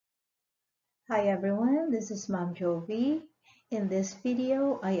Hi everyone, this is Mom Jovi. In this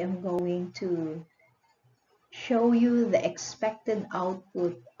video, I am going to show you the expected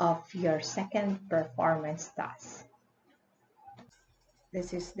output of your second performance task.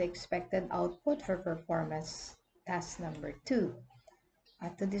 This is the expected output for performance task number 2.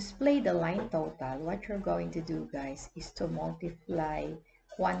 To display the line total, what you're going to do, guys, is to multiply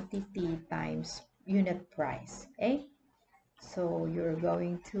quantity times unit price. Okay? So you're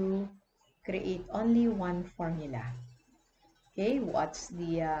going to create only one formula. Okay, what's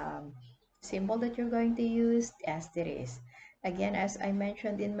the symbol that you're going to use? Asterisk. Again, as I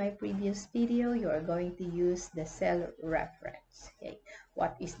mentioned in my previous video, you are going to use the cell reference. Okay,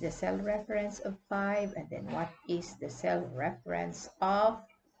 what is the cell reference of 5? And then what is the cell reference of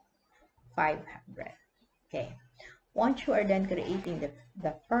 500? Okay, once you are done creating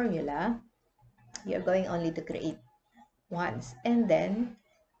the formula, you're going only to create once. And then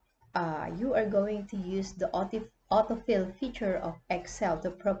you are going to use the autofill feature of Excel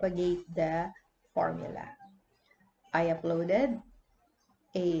to propagate the formula. I uploaded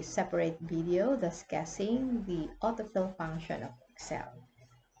a separate video discussing the autofill function of Excel.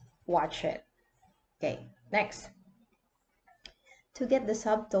 Watch it. Okay, next. To get the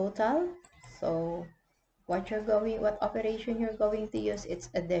subtotal, so what operation you're going to use, it's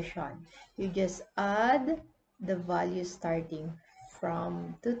addition. You just add the value starting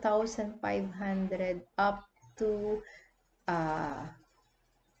from 2,500 up to the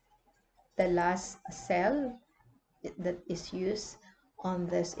last cell that is used on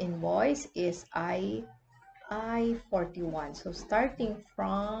this invoice is I41. So starting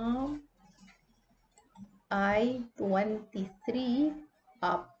from I23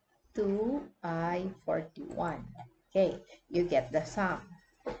 up to I41. Okay, you get the sum.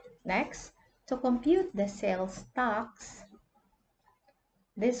 Next, to compute the sales tax,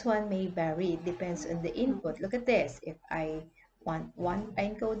 this one may vary. It depends on the input. Look at this. If I want one, I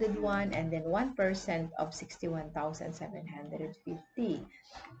encoded 1 and then 1% of 61,750.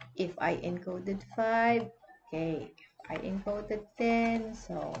 If I encoded 5, okay. If I encoded 10,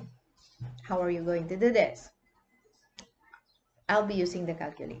 so how are you going to do this? I'll be using the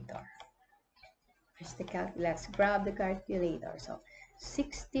calculator. Let's grab the calculator. So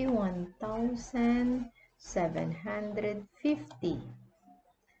 61,750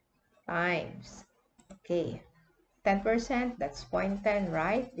 times, okay, 10%, that's 0.10,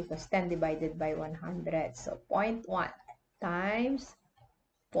 right? Because 10 divided by 100. So 0.1 times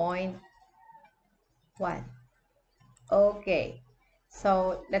 0.1. Okay.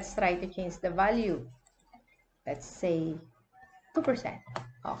 So let's try to change the value. Let's say 2%.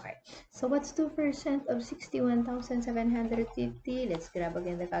 Okay. So what's 2% of 61,750? Let's grab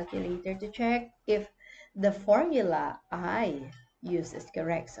again the calculator to check if the formula I use is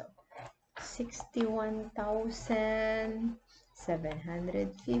correct. So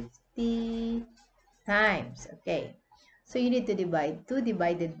 61,750 times. Okay. So you need to divide 2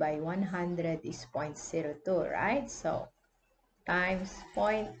 divided by 100 is 0.02, right? So times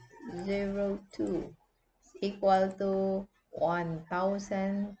 0.02 is equal to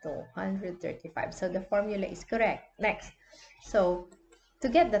 1,235. So the formula is correct. Next. So to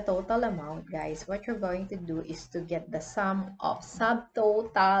get the total amount, guys, what you're going to do is to get the sum of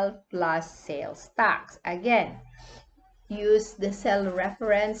subtotal plus sales tax. Again, use the cell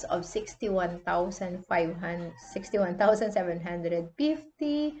reference of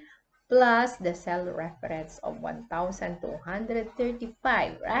 61,750 plus the cell reference of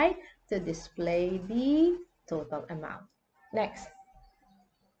 1,235, right? To display the total amount. Next.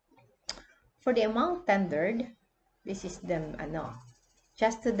 For the amount tendered, this is the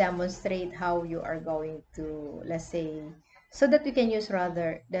just to demonstrate how you are going to, let's say, so that we can use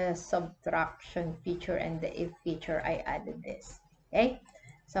rather the subtraction feature and the if feature, I added this. Okay?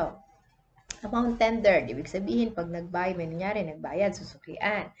 So, amount tendered, ibig sabihin, pag may nangyari, nagbayad,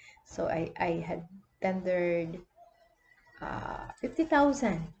 susuklian. So, I had tendered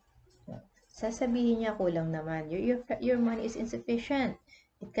 50,000. Sasabihin niya, kulang naman. Your money is insufficient.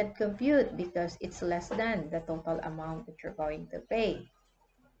 It can compute because it's less than the total amount that you're going to pay.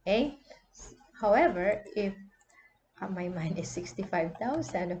 Okay? However, if my money is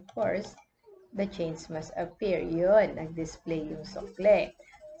 65,000, of course, the change must appear. Yun, nag-display yung sukle.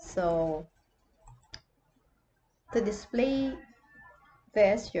 So, to display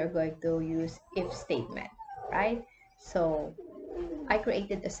this, you're going to use if statement, right? So, I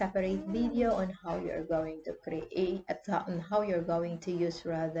created a separate video on how you're going to create, on how you're going to use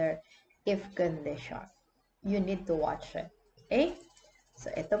rather if condition. You need to watch it. Okay? So,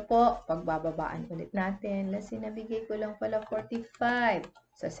 ito po, pagbababaan ulit natin. Let's see, nabigay ko lang pala 45.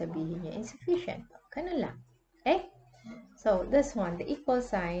 sasabihin niya insufficient. Ganun lang. Okay? So, this one, the equal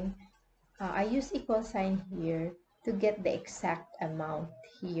sign, I use equal sign here to get the exact amount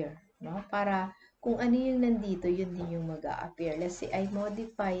here. No? Para kung ano yung nandito, yun din yung mag-a-appear. Let's say, I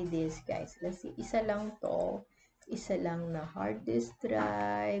modify this, guys. Let's say, isa lang to. Isa lang na hard disk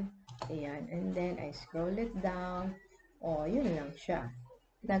drive. Ayan. And then, I scroll it down. O, yun lang siya.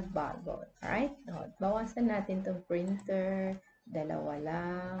 Nagbago. Alright? O, bawasan natin tong printer. Dalawa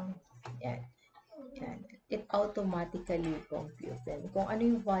lang. Ayan. Ayan. It automatically compute. And kung ano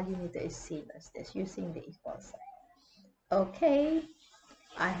yung value nito is same as this using the equal sign. Okay.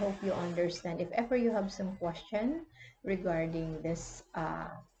 I hope you understand. If ever you have some question regarding this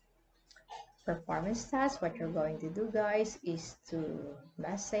performance task, what you're going to do, guys, is to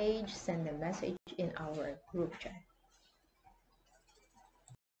send a message in our group chat.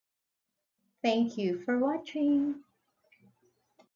 Thank you for watching.